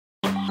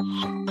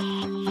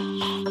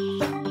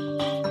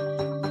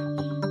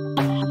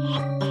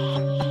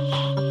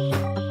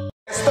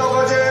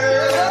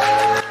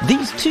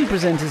These two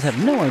presenters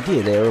have no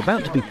idea they are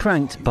about to be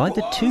pranked by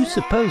the two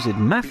supposed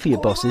mafia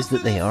bosses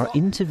that they are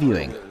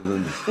interviewing.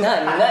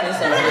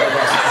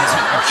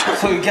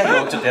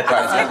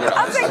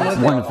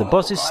 One of the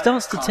bosses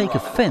starts to take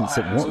offense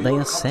at what they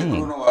are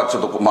saying.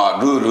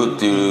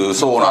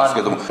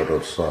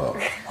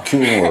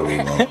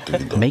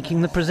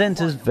 Making the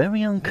presenters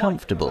very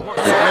uncomfortable.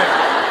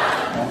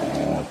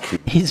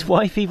 His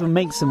wife even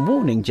makes some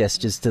warning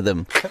gestures to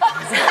them.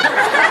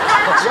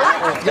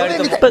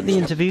 But the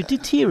interview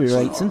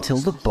deteriorates until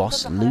the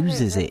boss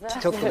loses it.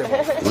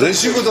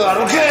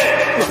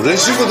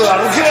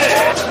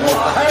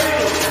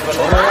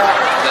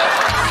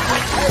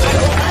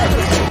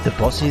 The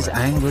bosses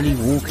angrily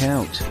walk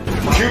out,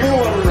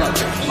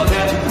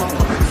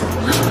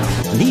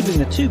 leaving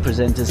the two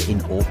presenters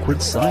in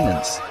awkward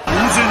silence.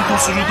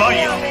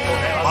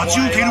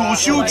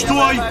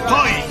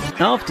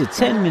 After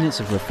 10 minutes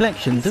of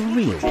reflection, the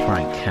real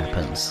prank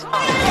happens.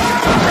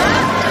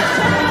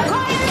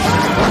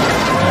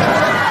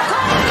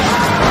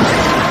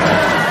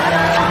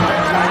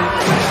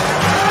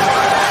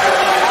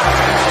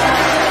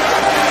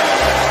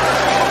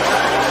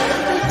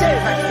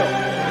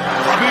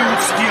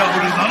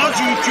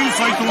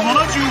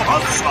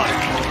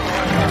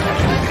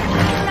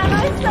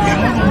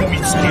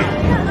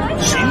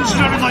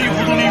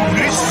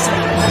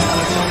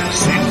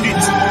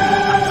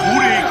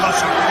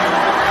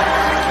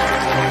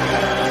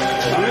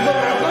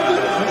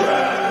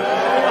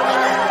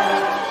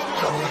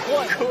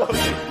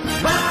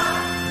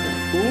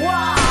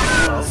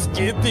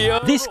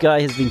 This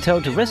guy has been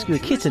told to rescue a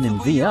kitten in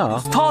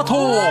VR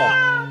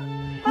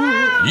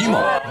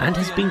and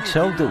has been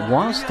told that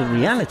whilst the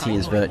reality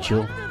is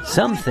virtual,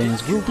 some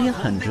things will be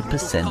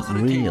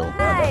 100% real.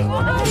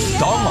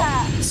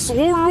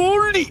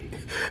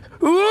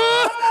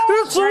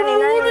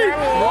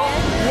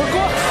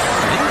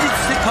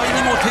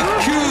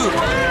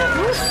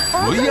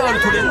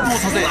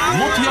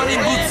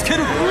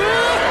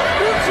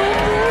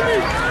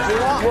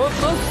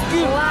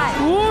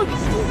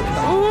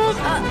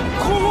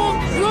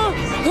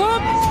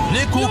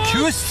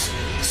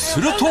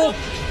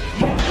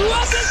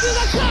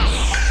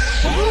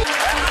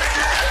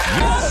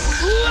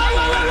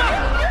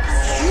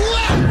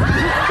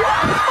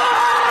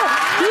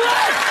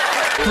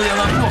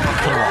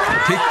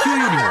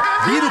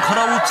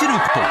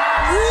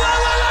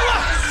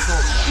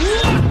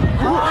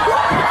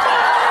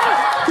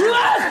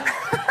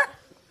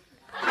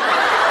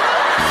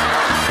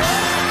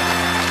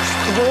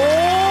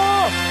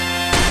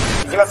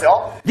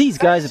 These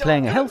guys are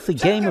playing a healthy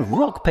game of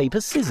rock,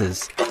 paper,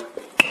 scissors.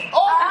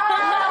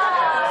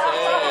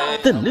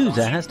 The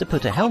loser has to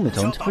put a helmet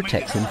on to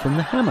protect him from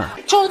the hammer.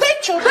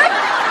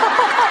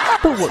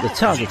 But what the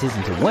target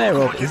isn't aware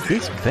of is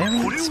this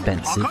very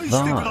expensive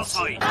vase.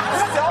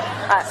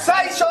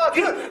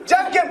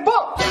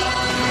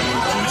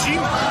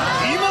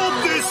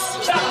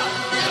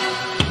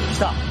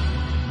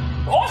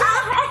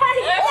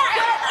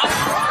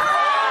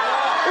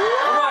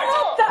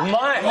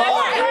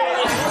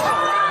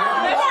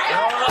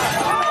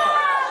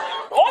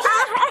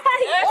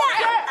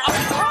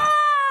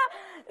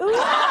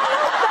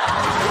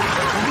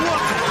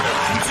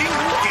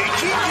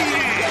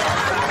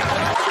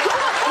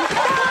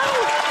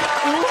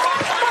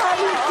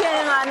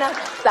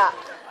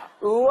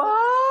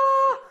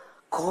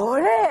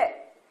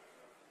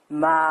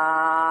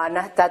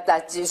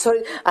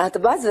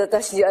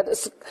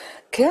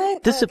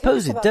 The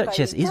supposed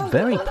Duchess is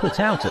very put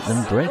out at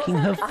them breaking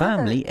her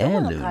family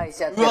heirloom.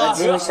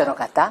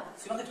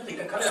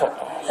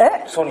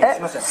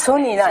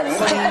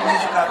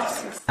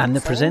 And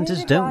the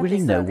presenters don't really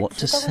know what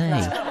to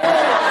say.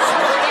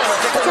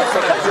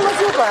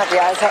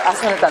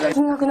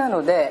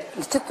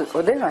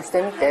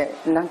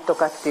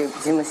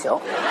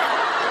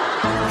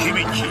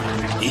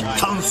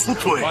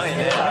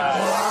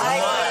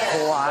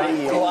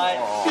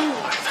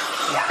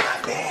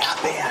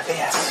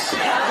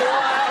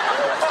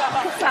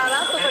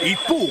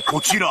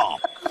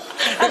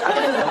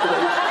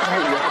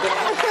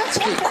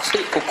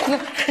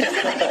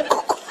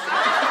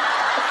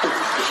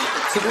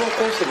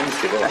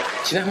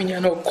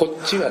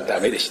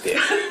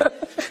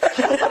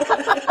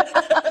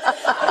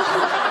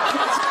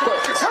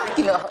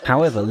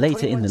 However,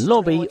 later in the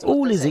lobby,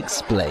 all is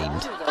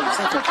explained.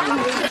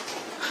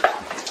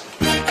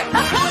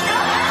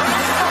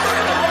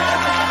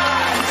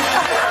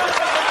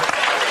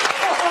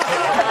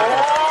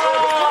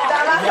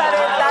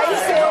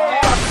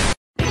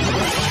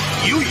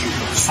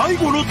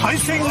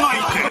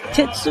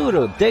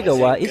 Tetsuro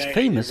Degawa is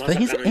famous for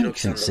his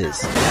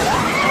entrances.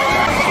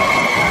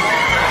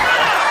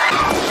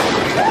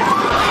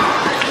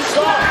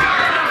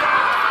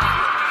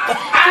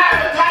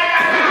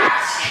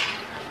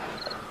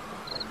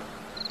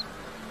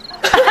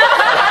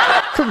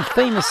 From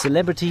famous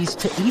celebrities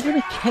to even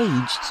a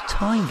caged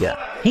tiger,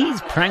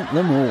 he's pranked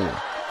them all.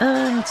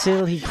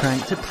 Until he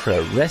pranked a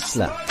pro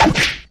wrestler.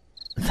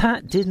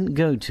 That didn't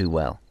go too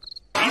well.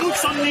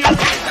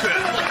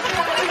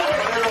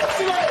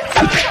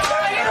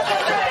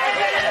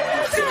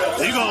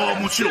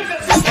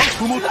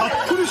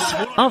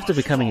 After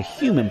becoming a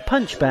human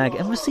punch bag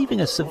and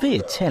receiving a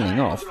severe telling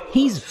off,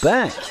 he's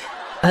back,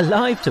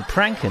 alive to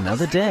prank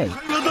another day.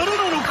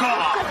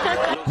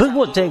 But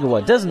what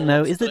Degawa doesn't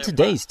know is that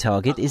today's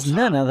target is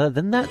none other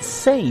than that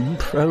same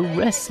pro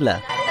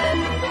wrestler.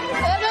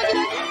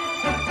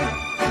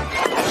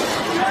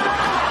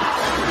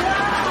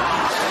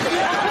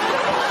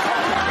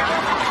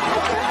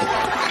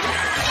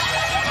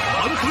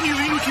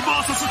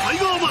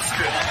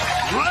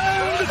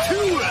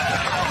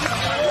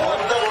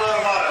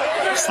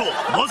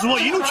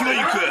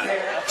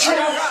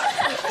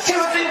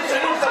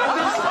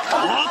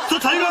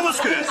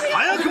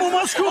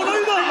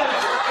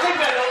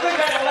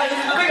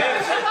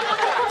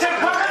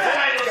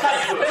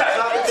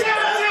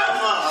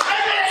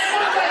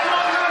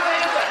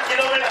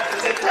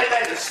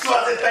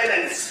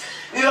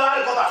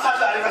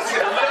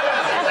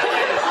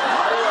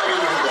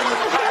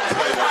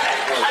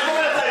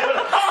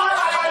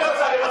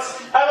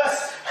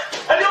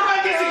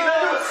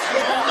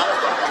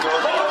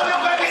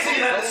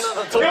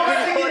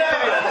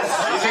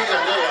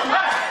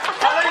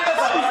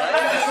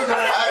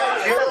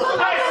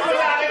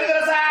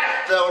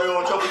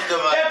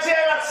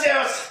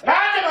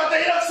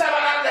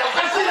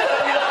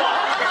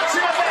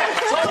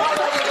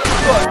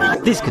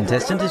 This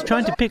contestant is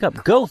trying to pick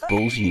up golf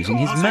balls using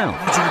his mouth.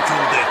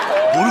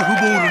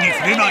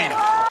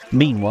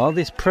 Meanwhile,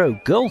 this pro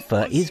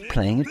golfer is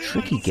playing a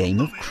tricky game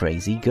of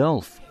crazy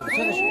golf.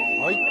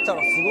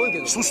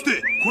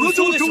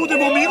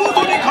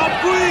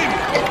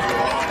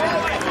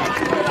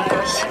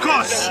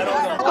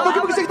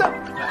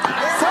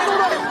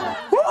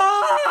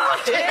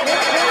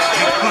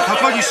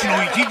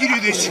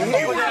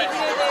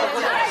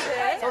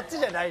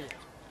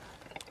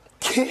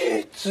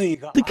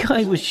 The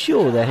guy was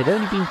sure there had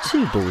only been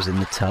 2 balls in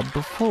the tub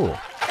before.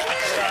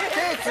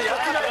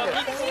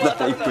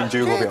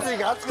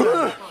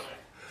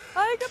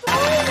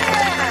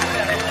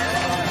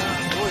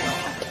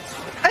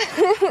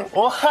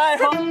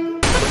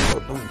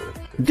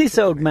 This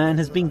old man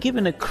has been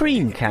given a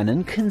cream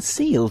cannon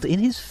concealed in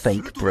his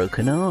fake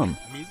broken arm.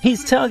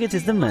 His target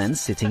is the man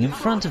sitting in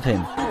front of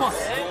him.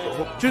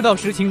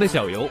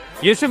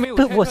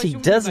 But what he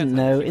doesn't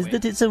know is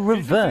that it's a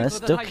reverse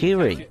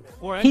dokiri.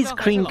 His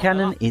cream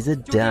cannon is a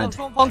dud. He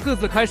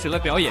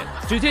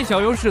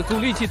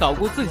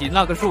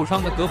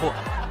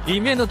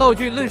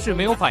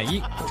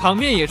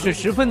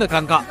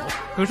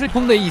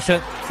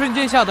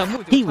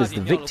was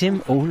the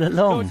victim all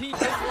along.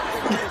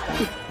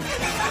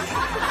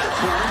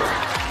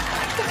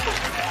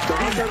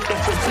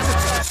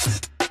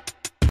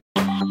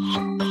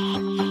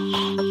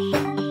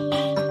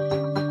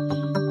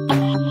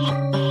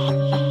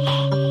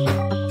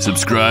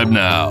 Subscribe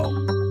now.